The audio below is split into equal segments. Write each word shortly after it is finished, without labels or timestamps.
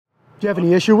Do you have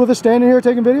any issue with us standing here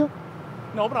taking video?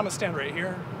 No, but I'm gonna stand right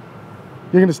here.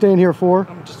 You're gonna stand here for?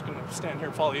 I'm just gonna stand here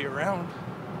and follow you around.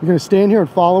 You're gonna stand here and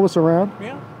follow us around?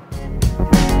 Yeah.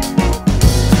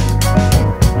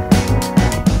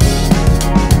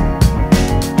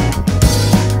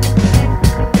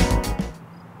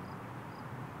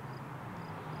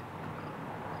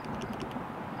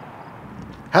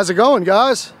 How's it going,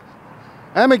 guys?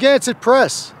 Amagansett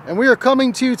Press, and we are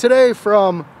coming to you today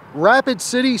from Rapid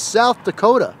City, South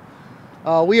Dakota.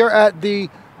 We are at the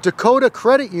Dakota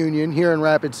Credit Union here in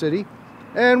Rapid City,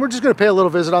 and we're just going to pay a little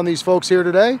visit on these folks here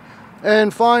today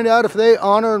and find out if they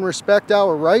honor and respect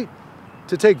our right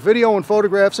to take video and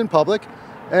photographs in public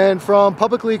and from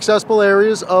publicly accessible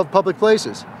areas of public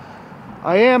places.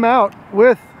 I am out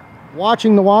with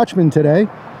Watching the Watchman today,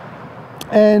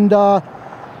 and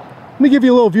let me give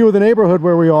you a little view of the neighborhood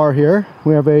where we are here.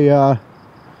 We have a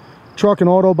truck and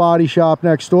auto body shop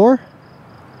next door.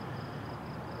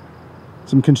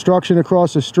 Some construction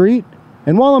across the street.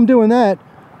 And while I'm doing that,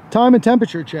 time and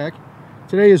temperature check.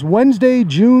 Today is Wednesday,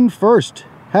 June 1st.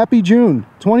 Happy June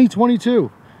 2022.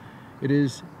 It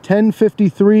is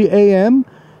 10:53 a.m.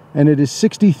 and it is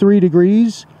 63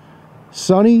 degrees,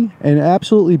 sunny and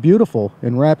absolutely beautiful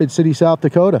in Rapid City, South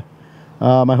Dakota.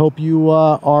 I hope you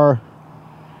are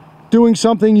doing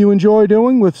something you enjoy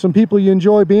doing with some people you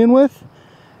enjoy being with,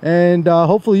 and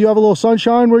hopefully you have a little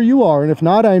sunshine where you are, and if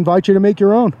not, I invite you to make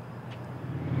your own.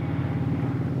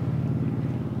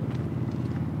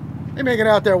 Hey, making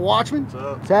out there, Watchman. What's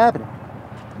up? What's happening?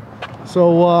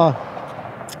 So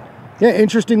yeah,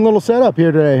 interesting little setup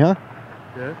here today, huh?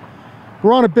 Yeah.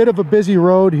 We're on a bit of a busy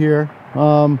road here.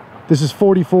 This is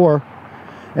 44,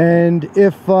 and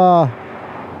if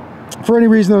for any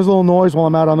reason there's a little noise while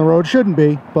I'm out on the road, shouldn't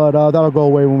be, but that'll go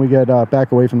away when we get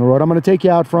back away from the road. I'm going to take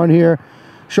you out front here,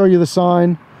 show you the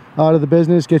sign out of the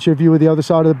business, get you a view of the other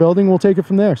side of the building. We'll take it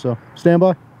from there, so stand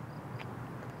by.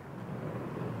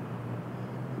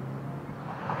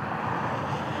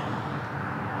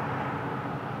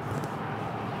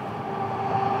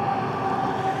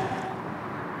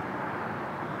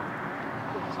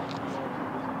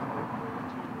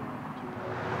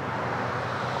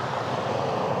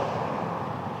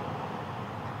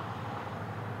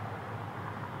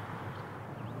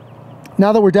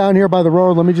 Now that we're down here by the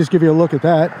road, let me just give you a look at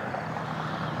that.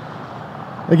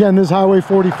 Again, this is Highway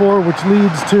 44, which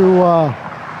leads to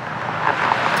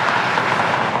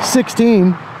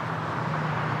 16.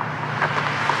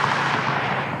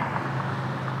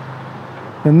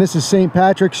 And this is St.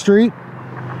 Patrick Street,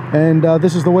 and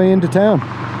this is the way into town.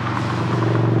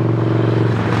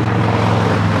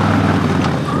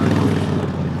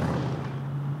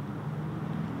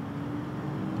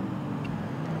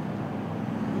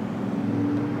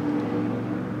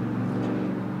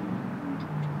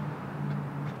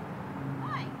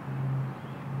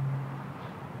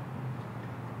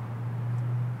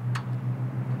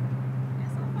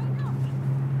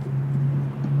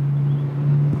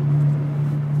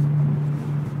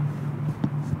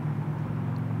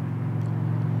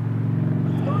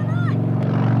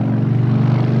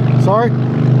 Sorry? I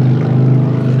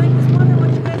just wonder what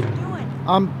you guys are doing.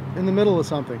 I'm in the middle of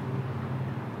something.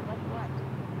 Like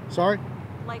what? Sorry?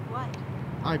 Like what?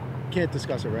 I can't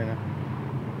discuss it right now.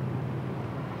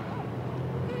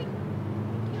 Okay.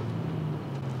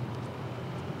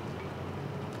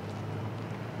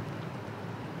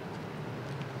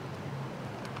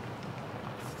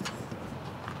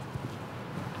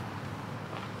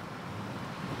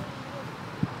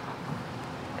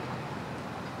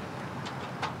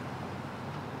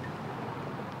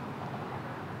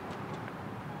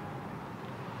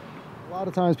 A lot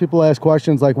of times people ask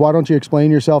questions like, why don't you explain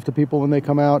yourself to people when they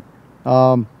come out?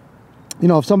 You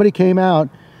know, if somebody came out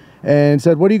and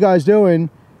said, what are you guys doing?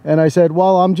 And I said,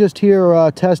 well, I'm just here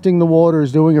testing the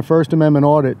waters, doing a First Amendment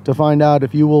audit to find out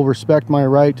if you will respect my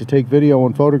right to take video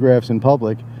and photographs in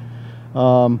public.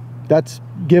 That's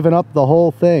given up the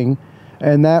whole thing,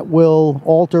 and that will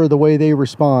alter the way they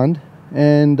respond.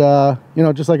 And, you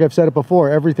know, just like I've said it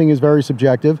before, everything is very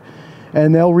subjective,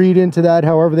 and they'll read into that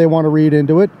however they want to read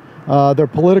into it. Their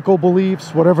political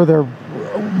beliefs, whatever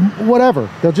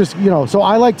they'll just, you know, so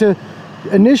I like to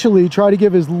initially try to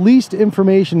give as least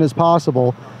information as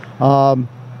possible. I'm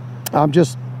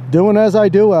just doing as I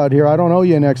do out here. I don't owe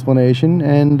you an explanation,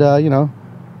 and you know,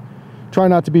 try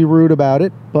not to be rude about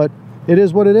it, but it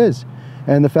is what it is.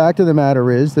 And the fact of the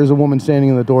matter is, there's a woman standing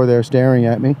in the door there staring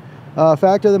at me.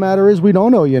 Fact of the matter is, we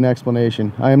don't owe you an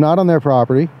explanation. I am not on their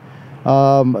property.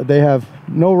 They have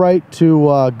no right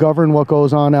to govern what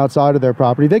goes on outside of their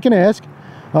property. They can ask.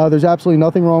 There's absolutely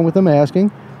nothing wrong with them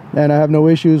asking, and I have no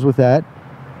issues with that.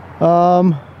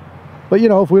 But, you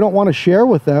know, if we don't want to share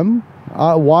with them,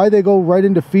 why they go right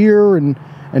into fear and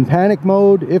panic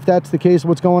mode, if that's the case of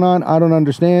what's going on, I don't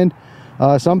understand.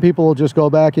 Some people will just go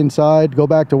back inside, go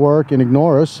back to work and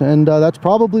ignore us, and that's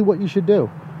probably what you should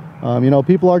do. You know,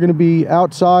 people are going to be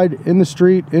outside in the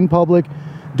street, in public,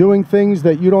 doing things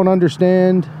that you don't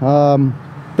understand,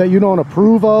 that you don't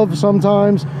approve of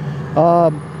sometimes.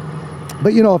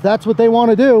 But, you know, if that's what they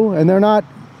want to do, and they're not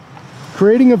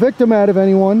creating a victim out of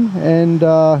anyone, and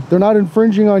they're not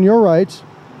infringing on your rights,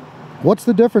 what's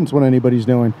the difference what anybody's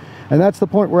doing? And that's the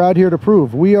point we're out here to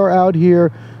prove. We are out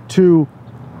here to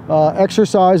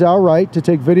exercise our right to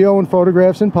take video and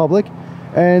photographs in public,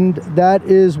 and that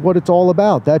is what it's all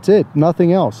about. That's it,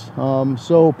 nothing else.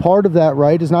 So part of that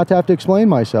right is not to have to explain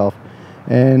myself.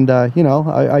 And you know,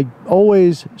 I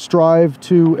always strive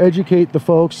to educate the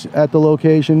folks at the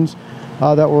locations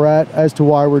that we're at as to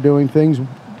why we're doing things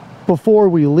before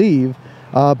we leave,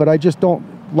 but I just don't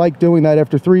like doing that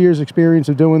after 3 years experience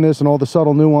of doing this and all the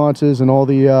subtle nuances and all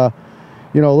the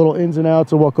you know, little ins and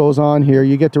outs of what goes on here.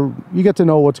 You get to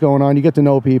know what's going on, you get to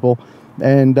know people,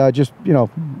 and just, you know,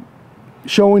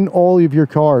 showing all of your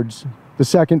cards the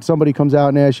second somebody comes out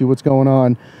and asks you what's going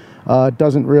on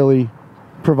doesn't really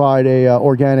provide a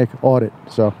organic audit.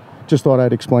 So just thought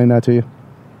I'd explain that to you.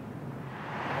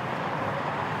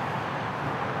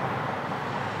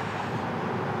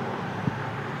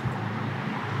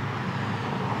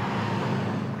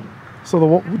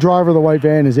 So the driver of the white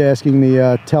van is asking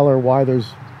the teller why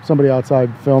there's somebody outside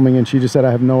filming, and she just said,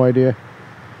 I have no idea.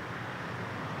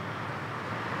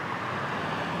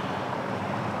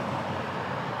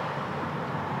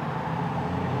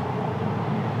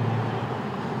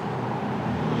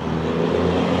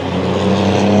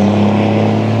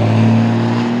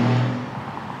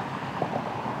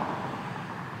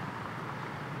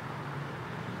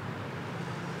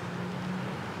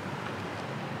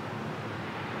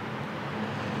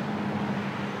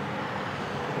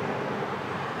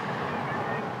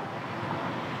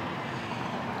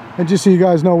 And just so you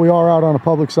guys know, we are out on a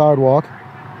public sidewalk,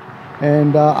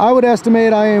 and I would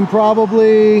estimate I am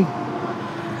probably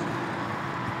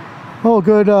a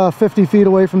good 50 feet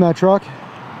away from that truck.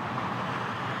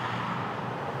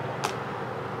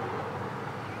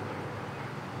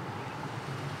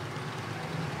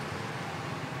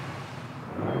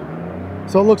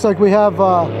 So it looks like we have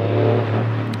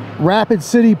Rapid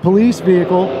City police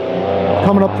vehicle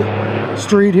coming up the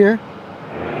street here.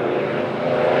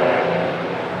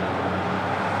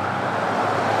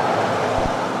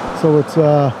 So it's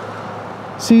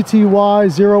CTY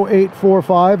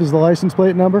 0845 is the license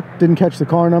plate number. Didn't catch the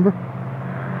car number.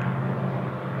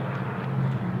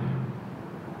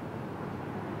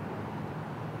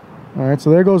 All right, so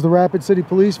there goes the Rapid City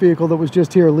police vehicle that was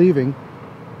just here leaving.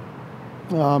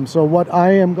 So what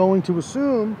I am going to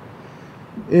assume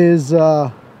is,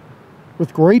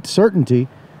 with great certainty,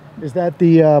 is that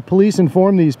the police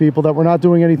informed these people that we're not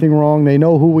doing anything wrong. They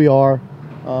know who we are.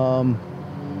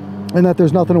 And that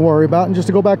there's nothing to worry about, and just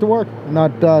to go back to work,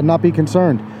 not be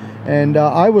concerned. And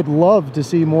I would love to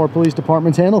see more police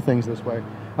departments handle things this way.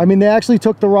 I mean, they actually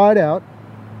took the ride out.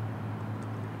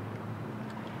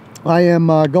 I am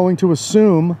going to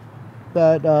assume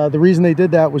that the reason they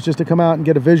did that was just to come out and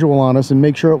get a visual on us and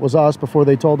make sure it was us before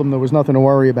they told them there was nothing to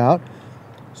worry about.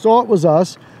 Saw it was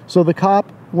us, so the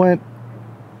cop went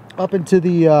up into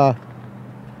the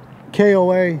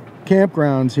KOA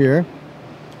campgrounds here.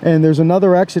 And there's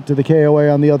another exit to the KOA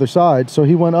on the other side. So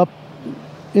he went up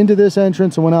into this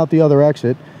entrance and went out the other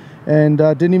exit, and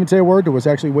didn't even say a word to us.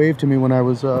 Actually waved to me when I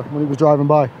was when he was driving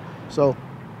by. So,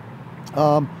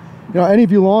 you know, any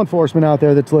of you law enforcement out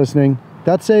there that's listening,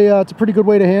 that's it's a pretty good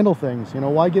way to handle things. You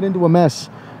know, why get into a mess?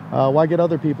 Why get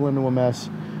other people into a mess?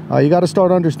 You got to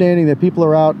start understanding that people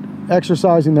are out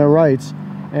exercising their rights,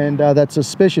 and that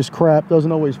suspicious crap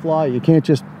doesn't always fly. You can't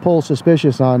just pull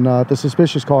suspicious on the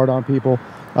suspicious card on people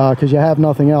because you have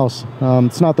nothing else.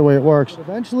 It's not the way it works.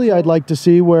 Eventually, I'd like to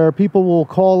see where people will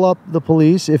call up the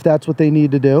police if that's what they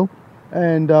need to do,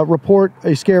 and report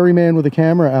a scary man with a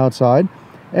camera outside,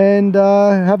 and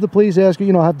have the police ask,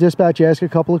 you know, have dispatch ask a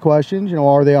couple of questions. You know,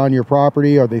 are they on your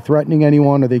property? Are they threatening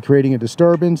anyone? Are they creating a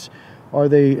disturbance? Are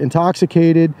they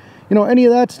intoxicated? You know, any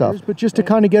of that stuff. But just to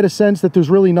kind of get a sense that there's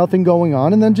really nothing going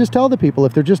on, and then just tell the people,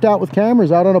 if they're just out with cameras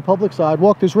out on a public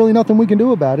sidewalk, there's really nothing we can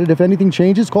do about it. If anything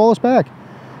changes, call us back.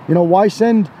 You know, why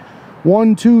send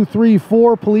 1, 2, 3,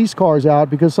 4 police cars out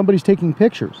because somebody's taking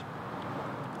pictures?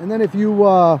 And then if you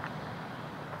are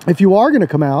going to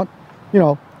come out, you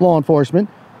know, law enforcement,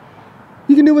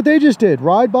 you can do what they just did.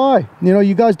 Ride by. You know,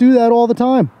 you guys do that all the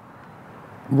time.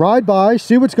 Ride by,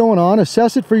 see what's going on,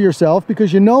 assess it for yourself,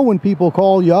 because you know when people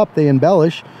call you up, they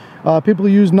embellish. People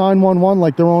use 911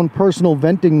 like their own personal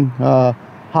venting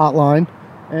hotline,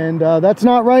 and that's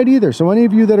not right either. So any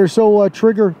of you that are so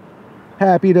trigger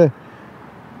happy to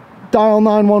dial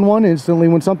 911 instantly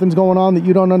when something's going on that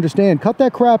you don't understand, cut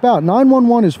that crap out.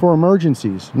 911 is for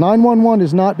emergencies. 911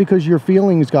 is not because your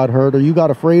feelings got hurt or you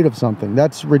got afraid of something.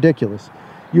 That's ridiculous.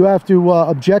 You have to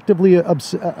objectively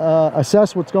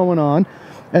assess what's going on,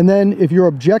 and then if your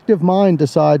objective mind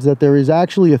decides that there is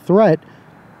actually a threat,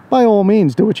 by all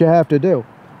means do what you have to do.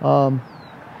 But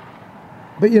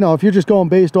you know, if you're just going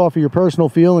based off of your personal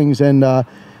feelings, and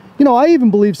you know, I even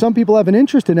believe some people have an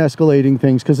interest in escalating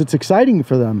things because it's exciting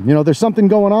for them. You know, there's something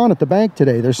going on at the bank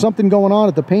today. There's something going on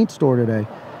at the paint store today.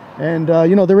 And,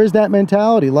 you know, there is that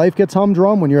mentality. Life gets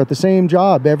humdrum when you're at the same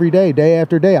job every day, day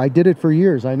after day. I did it for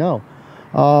years, I know.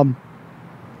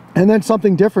 And then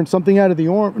something different, something out of the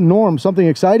norm, something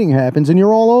exciting happens, and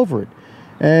you're all over it.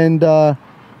 And,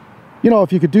 you know,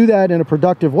 if you could do that in a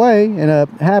productive way, in a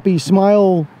happy,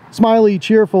 smiley,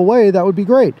 cheerful way, that would be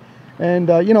great. And,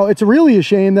 you know, it's really a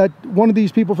shame that one of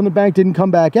these people from the bank didn't come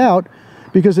back out,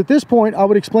 because at this point, I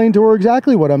would explain to her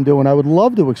exactly what I'm doing. I would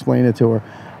love to explain it to her.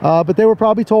 But they were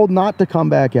probably told not to come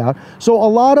back out. So a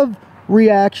lot of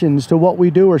reactions to what we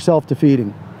do are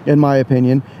self-defeating, in my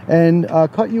opinion, and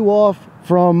cut you off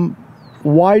from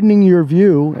widening your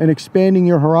view and expanding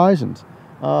your horizons.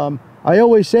 I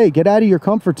always say, get out of your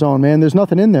comfort zone, man. There's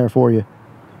nothing in there for you.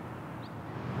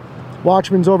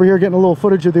 Watchman's over here getting a little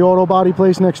footage of the auto body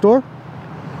place next door.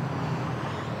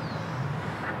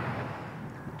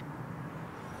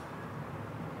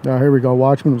 Now here we go.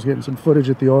 Watchman was getting some footage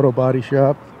at the auto body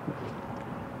shop.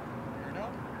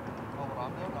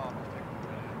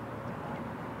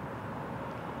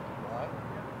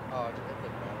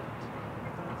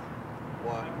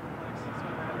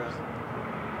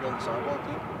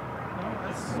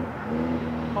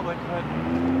 Public, but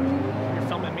you're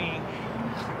filming me.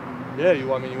 Yeah,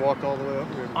 I mean, you walked all the way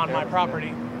over here. On my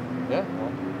property. Yeah,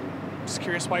 well. Just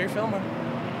curious why you're filming.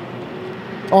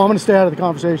 Oh, I'm going to stay out of the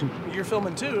conversation. You're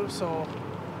filming too, so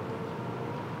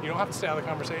you don't have to stay out of the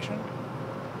conversation.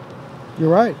 You're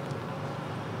right.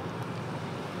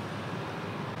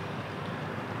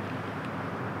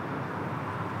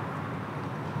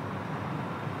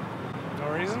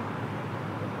 No reason?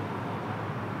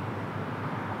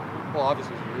 Well,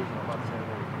 obviously there's a reason. I'm not saying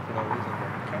that for no reason,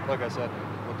 but Okay. like I said,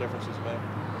 what difference does it make?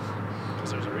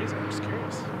 Because there's a reason. I'm just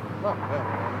curious. No,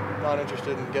 yeah, I'm not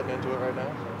interested in getting into it right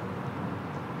now.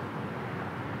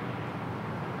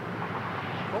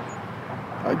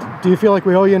 So. Do you feel like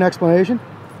we owe you an explanation?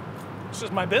 It's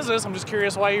just my business. I'm just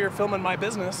curious why you're filming my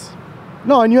business.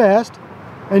 No, and you asked,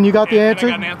 and you got the answer.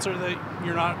 And I got an answer that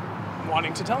you're not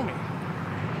wanting to tell me.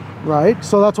 Right.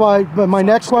 So that's why. But my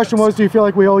next question was, do you feel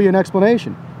like we owe you an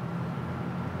explanation?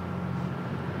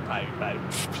 I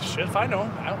shit if I know.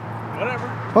 Whatever.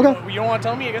 Okay. You don't want to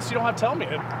tell me? I guess you don't have to tell me.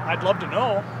 I'd love to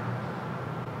know.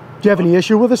 Do you have any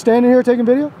issue with us standing here taking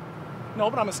video? No,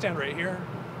 but I'm gonna stand right here.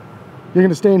 You're going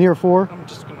to stand here for? I'm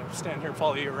just gonna stand here and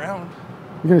follow you around.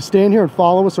 You're going to stand here and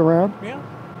follow us around? Yeah.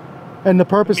 And the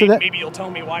purpose of that? Maybe you'll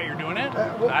tell me why you're doing it.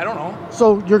 I don't know.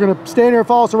 So you're going to stand here and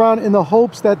follow us around in the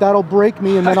hopes that that'll break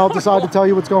me, and then I'll decide to tell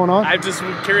you what's going on? I'm just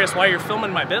curious why you're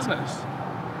filming my business.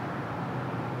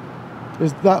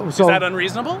 Is that so? Is that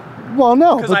unreasonable? Well,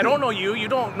 no. Because I don't know you. You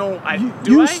don't know.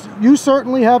 You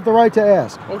certainly have the right to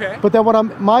ask. Okay. But then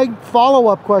my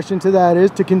follow-up question to that is,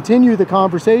 to continue the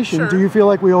conversation, Sure. do you feel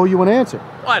like we owe you an answer?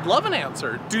 Well, I'd love an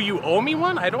answer. Do you owe me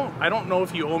one? I don't know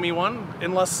if you owe me one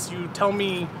unless you tell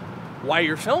me why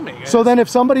you're filming. So then if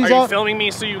somebody's Are out... you filming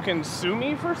me so you can sue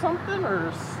me for something?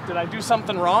 Or did I do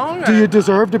something wrong? Do you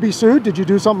deserve to be sued? Did you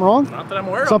do something wrong? Not that I'm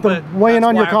aware Something of. weighing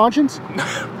on your conscience?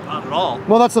 Not at all.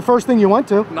 Well, that's the first thing you went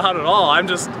to. Not at all. I'm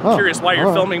just curious why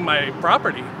you're filming my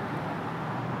property.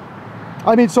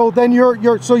 I mean, so then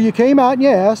so you came out and you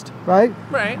asked, right?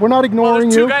 Right. We're not ignoring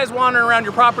if you. two guys wandering around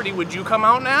your property, would you come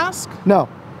out and ask? No.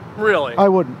 Really? I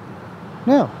wouldn't.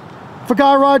 No. If a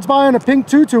guy rides by in a pink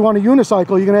tutu on a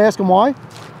unicycle, you going to ask him why?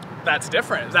 That's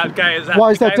different. Is that guy?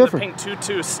 Why is that the different? guy in the pink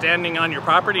tutu standing on your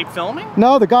property filming?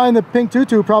 No, the guy in the pink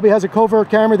tutu probably has a covert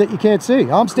camera that you can't see.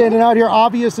 I'm standing out here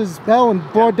obvious as hell in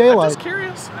broad daylight. I'm just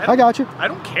curious. I got you. I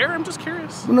don't care. I'm just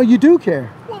curious. Well, no, you do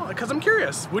care. Well, because I'm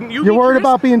curious. Wouldn't you? You're be worried curious?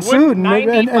 about being sued. Wouldn't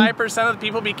 95% of the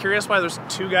people be curious why there's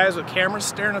two guys with cameras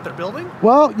staring at their building?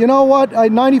 Well, you know what?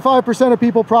 95% of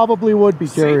people probably would be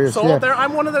curious. So yeah.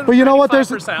 I'm one of the. But you know what?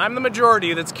 I'm the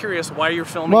majority that's curious why you're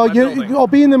filming my building. Well,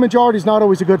 being the majority is not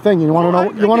always a good thing. You want to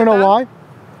know? You want to know why?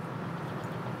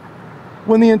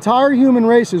 When the entire human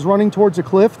race is running towards a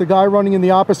cliff, the guy running in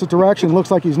the opposite direction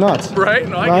looks like he's nuts. Right?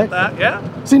 No, I get that.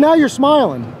 Yeah. See, now you're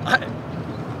smiling.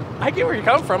 I get where you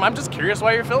come from. I'm just curious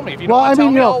why you're filming. If you Well, don't want to I tell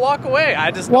mean, me, you know- I'll walk away.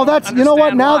 I just Well, don't that's, you know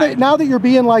what, understand now why. that you're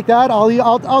being like that,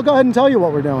 I'll go ahead and tell you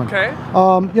what we're doing. Okay.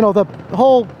 You know, the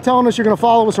whole telling us you're going to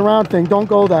follow us around thing, don't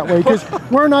go that way, because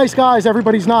we're nice guys,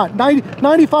 everybody's not.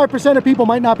 95% of people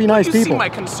might not be nice You people. see my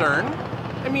concern.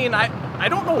 I mean, I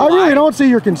don't know I why. really don't see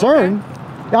your concern.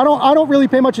 I don't really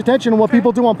pay much attention to what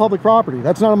people do on public property.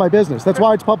 That's none of my business. That's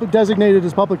why it's designated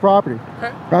as public property.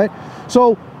 Okay. Right?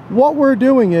 So what we're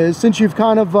doing is, since you've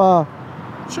kind of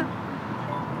Sure.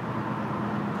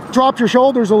 dropped your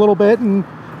shoulders a little bit and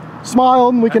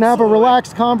smiled, and we can have a Absolutely.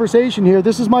 relaxed conversation here.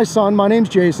 This is my son. My name's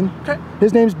Jason. Okay.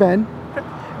 His name's Ben.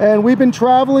 And we've been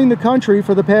traveling the country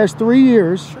for the past 3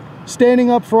 years, standing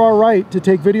up for our right to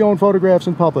take video and photographs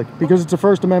in public, because it's a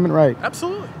First Amendment right.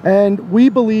 Absolutely. And we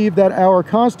believe that our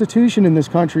Constitution in this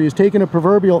country is taking a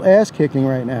proverbial ass kicking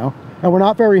right now, and we're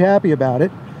not very happy about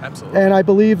it. Absolutely. And I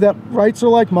believe that rights are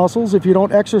like muscles. If you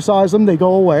don't exercise them, they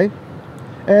go away.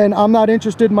 And I'm not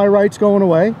interested in my rights going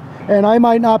away. And I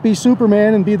might not be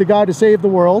Superman and be the guy to save the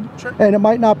world. Sure. And it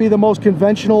might not be the most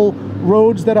conventional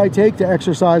roads that I take to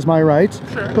exercise my rights.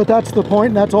 Sure. But that's the point,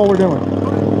 and that's all we're doing.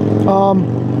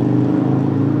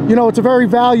 You know, it's a very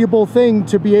valuable thing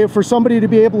to be able, for somebody to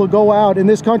be able to go out in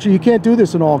this country. You can't do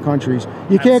this in all countries.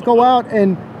 You can't go out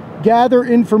and gather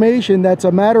information that's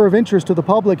a matter of interest to the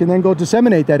public and then go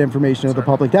disseminate that information to the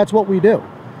public. That's what we do.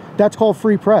 That's called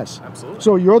free press. Absolutely.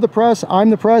 So you're the press, I'm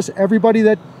the press. Everybody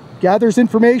that gathers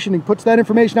information and puts that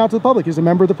information out to the public is a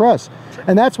member of the press.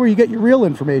 And that's where you get your real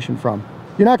information from.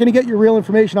 You're not going to get your real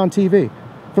information on TV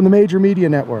from the major media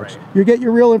networks. Right. You get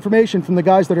your real information from the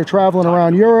guys that are traveling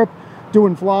around Europe,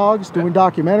 doing vlogs, doing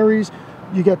documentaries.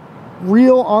 You get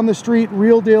real on the street,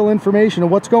 real deal information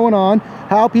of what's going on,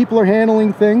 how people are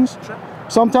handling things. Sure.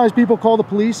 Sometimes people call the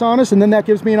police on us, and then that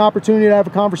gives me an opportunity to have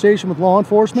a conversation with law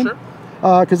enforcement. Sure.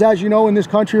 Because as you know, in this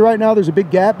country right now, there's a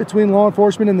big gap between law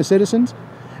enforcement and the citizens.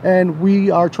 And we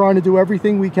are trying to do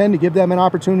everything we can to give them an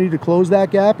opportunity to close that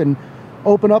gap and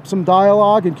open up some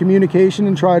dialogue and communication,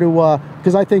 and try to,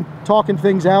 because I think talking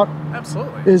things out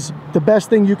Absolutely. is the best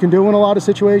thing you can do in a lot of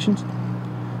situations.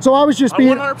 So I was just I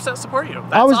being... 100% support you.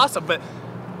 That's awesome. But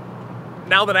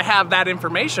now that I have that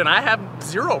information, I have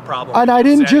zero problem. And I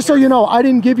didn't, standing just so here. you know, I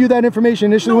didn't give you that information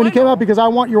initially No, when I you came know. out, because I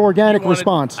want your organic You wanted-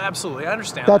 response. Absolutely, I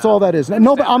understand. That's that. all that is. I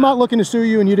No, but understand I'm that. not looking to sue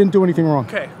you, and you didn't do anything wrong.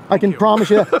 Okay, I thank can you. promise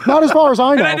you that. Not as far as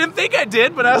I know. And I didn't think I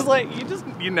did, but I was like,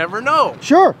 you never know.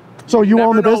 Sure. So you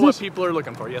own the never know business? what people are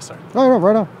looking for. Yes, sir. Right on,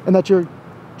 right on. And that's you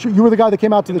were the guy that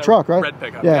came out to the the truck, right? red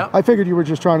pickup, Yeah. yeah. I figured you were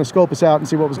just trying to scope us out and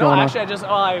see what was No, going actually,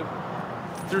 I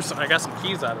threw some. I got some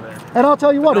keys out of there. on. And I'll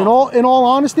tell you what, No. in all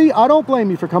honesty, I don't blame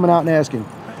you for coming out and asking.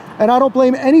 And I don't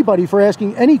blame anybody for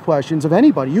asking any questions of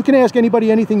anybody. You can ask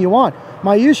anybody anything you want.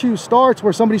 My issue starts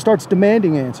where somebody starts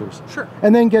demanding answers. Sure.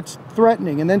 And then gets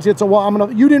threatening, and then gets,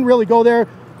 well, you didn't really go there,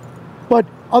 but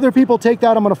other people take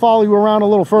that, I'm gonna follow you around a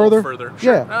little further. further,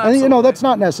 sure. Yeah, and you know, Absolutely. that's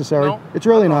not necessary. No, It's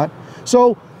really not not. at all.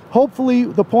 So hopefully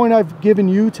the point I've given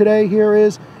you today here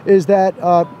is that,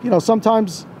 you know,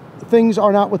 sometimes things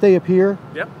are not what they appear.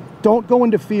 Yep. Don't go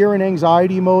into fear and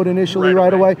anxiety mode initially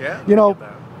right away. Yeah, You I know, get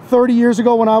that. 30 years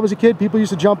ago when I was a kid, people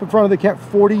used to jump in front of the camera.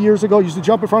 40 years ago, used to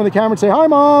jump in front of the camera and say, "Hi,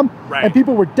 Mom." Right. And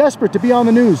people were desperate to be on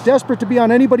the news, desperate to be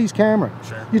on anybody's camera.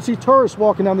 Sure. You'd see tourists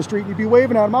walking down the street, and you'd be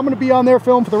waving at them. I'm going to be on their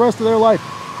film for the rest of their life.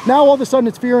 Now, all of a sudden,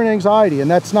 it's fear and anxiety, and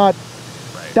that's not,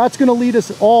 that's going to lead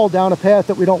us all down a path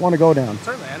that we don't want to go down.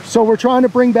 Certainly, I understand. So we're trying to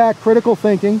bring back critical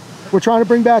thinking. We're trying to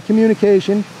bring back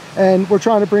communication, and we're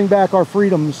trying to bring back our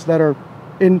freedoms that are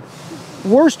in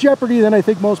worse jeopardy than I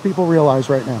think most people realize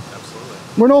right now.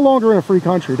 Absolutely. We're no longer in a free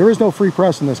country. There is no free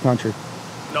press in this country.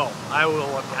 No,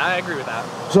 I agree with that.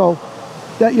 So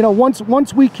that, you know,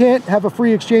 once we can't have a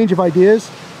free exchange of ideas,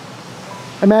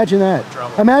 imagine that.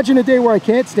 Trouble. Imagine a day where I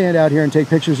can't stand out here and take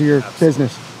pictures of your Absolutely.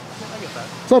 business. I get that.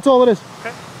 So that's all it is.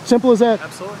 Okay. Simple as that.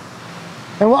 Absolutely.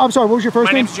 And I'm sorry, what was your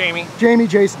first My name? name's Jamie. Jamie,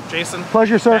 Jason. Jason.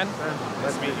 Pleasure, sir. Ben.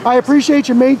 Nice to meet you. I appreciate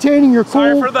you maintaining your cool.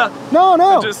 Sorry for the.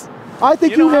 No. Just. I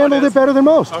think You you know how it handled it is. better than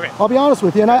most. Okay. I'll be honest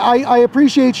with you. And I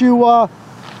appreciate you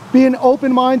being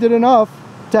open-minded enough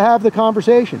to have the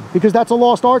conversation, because that's a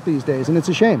lost art these days, and it's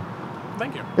a shame.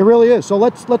 Thank you. It really is. So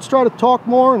let's try to talk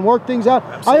more and work things out.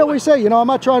 Absolutely. I always say, you know, I'm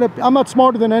not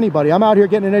smarter than anybody. I'm out here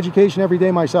getting an education every day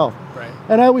myself. Right.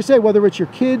 And I always say, whether it's your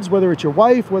kids, whether it's your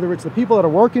wife, whether it's the people that are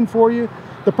working for you,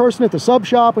 the person at the sub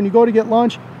shop when you go to get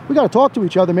lunch, we got to talk to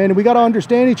each other, man, and we got to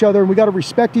understand each other, and we got to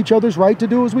respect each other's right to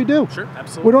do as we do. Sure.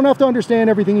 Absolutely. We don't have to understand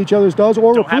everything each other's does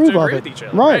or Don't have approve to of agree it. with each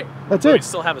other. Right. That's But it. We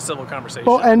still have a civil conversation.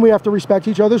 Well, and we have to respect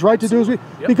each other's right to do as we.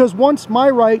 Absolutely. Yep. Because once my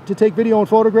right to take video and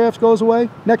photographs goes away,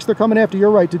 next they're coming after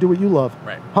your right to do what you love.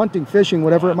 Right. Hunting, fishing,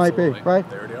 whatever Oh, it might be. absolutely. Right.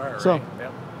 There they are. So, right.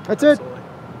 Yep. that's Absolutely. it.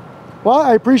 Well,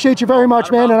 I appreciate you very much, Not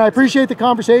a man, and problem. I appreciate the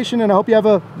conversation, and I hope you have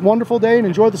a wonderful day and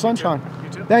enjoy the sunshine. You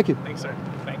too. Thank you. Thanks, sir.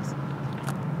 Thanks.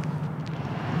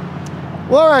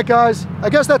 Well, all right, guys. I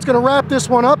guess that's going to wrap this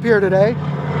one up here today.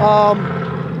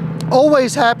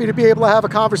 Always happy to be able to have a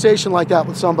conversation like that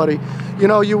with somebody. You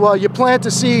know, you plant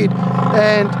a seed,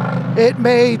 and it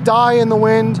may die in the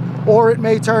wind, or it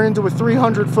may turn into a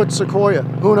 300-foot sequoia.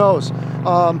 Who knows?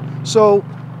 So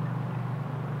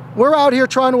we're out here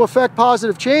trying to affect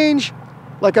positive change.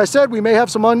 Like I said, we may have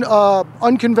some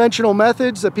unconventional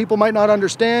methods that people might not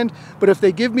understand, but if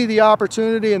they give me the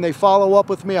opportunity and they follow up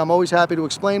with me, I'm always happy to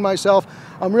explain myself.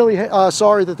 I'm really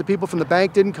sorry that the people from the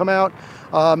bank didn't come out,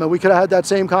 and we could have had that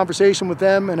same conversation with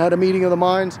them and had a meeting of the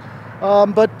minds,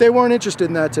 but they weren't interested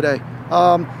in that today.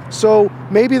 So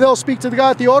maybe they'll speak to the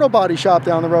guy at the auto body shop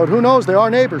down the road. Who knows? They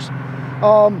are neighbors.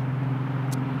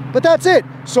 But that's it.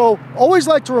 So always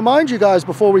like to remind you guys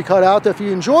before we cut out that if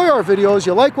you enjoy our videos,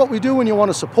 you like what we do and you want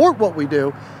to support what we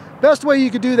do, best way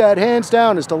you could do that hands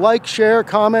down is to like, share,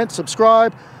 comment,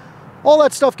 subscribe. All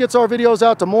that stuff gets our videos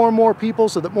out to more and more people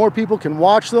so that more people can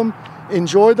watch them,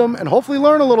 enjoy them, and hopefully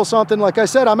learn a little something. Like I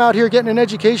said, I'm out here getting an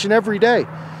education every day.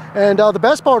 And the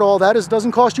best part of all that is it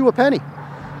doesn't cost you a penny.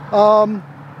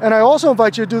 And I also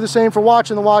invite you to do the same for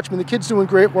Watching the Watchman. The kid's doing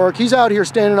great work. He's out here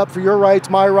standing up for your rights,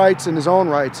 my rights, and his own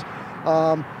rights.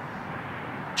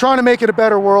 Trying to make it a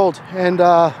better world. And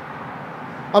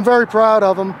I'm very proud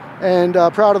of him and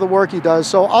proud of the work he does.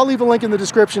 So I'll leave a link in the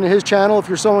description to his channel. If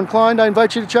you're so inclined, I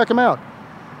invite you to check him out.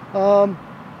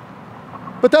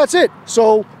 But that's it.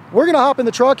 So we're going to hop in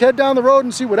the truck, head down the road,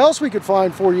 and see what else we could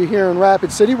find for you here in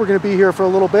Rapid City. We're going to be here for a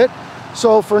little bit.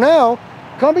 So for now,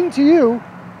 coming to you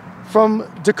from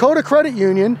Dakota Credit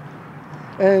Union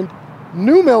and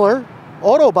New Miller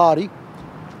Auto Body,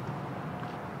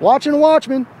 Watching the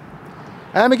Watchman,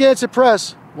 Amagansett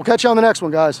Press. We'll catch you on the next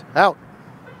one, guys. Out.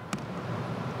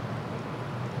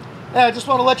 Yeah, I just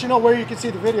want to let you know where you can see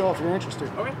the video if you're interested.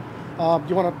 Okay.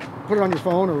 You want to put it on your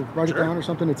phone or write Sure. it down or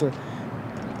something? It's a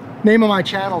name of my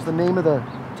channel is the name of the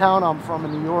town I'm from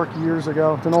in New York years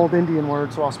ago. It's an old Indian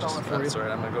word, so I'll spell it for you. That's all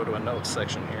right. I'm going to go to a notes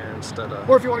section here instead of...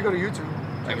 Or if you want to go to YouTube.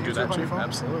 I can do YouTube that on your too, phone.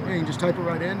 absolutely. Yeah, you can just type it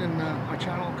right in and my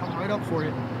channel will come right up for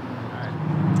you. All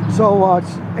right. So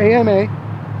it's AMA.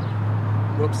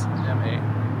 Whoops.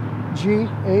 M-A.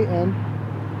 G-A-N.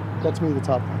 That's me, the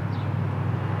top one.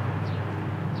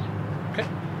 Okay.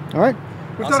 All right.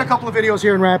 We've done a Awesome. couple of videos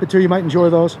here in Rapid too. You might enjoy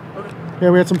those. Okay. Yeah,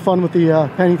 we had some fun with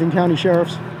the Pennington County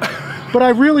Sheriffs. But I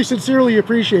really sincerely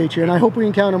appreciate you, and I hope we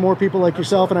encounter more people like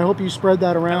yourself, and I hope you spread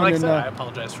that And around. like I And, said, I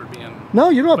apologize for being... no,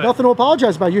 you don't have but nothing to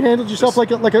apologize about. You handled yourself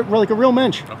just- like a real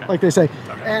mensch, Okay. like they say.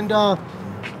 Okay. And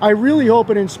I really hope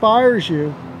it inspires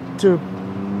you to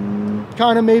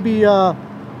kind of maybe, I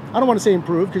don't want to say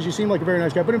improve because you seem like a very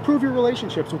nice guy, but improve your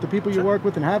relationships with the people you Sure. work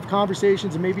with and have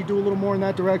conversations and maybe do a little more in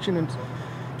that direction and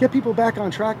get people back on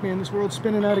track, man. This world's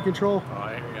spinning out of control. Oh,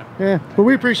 I hear you. Yeah, but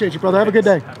we appreciate you, brother. Have a good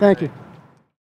day. Have a good Thank day. you.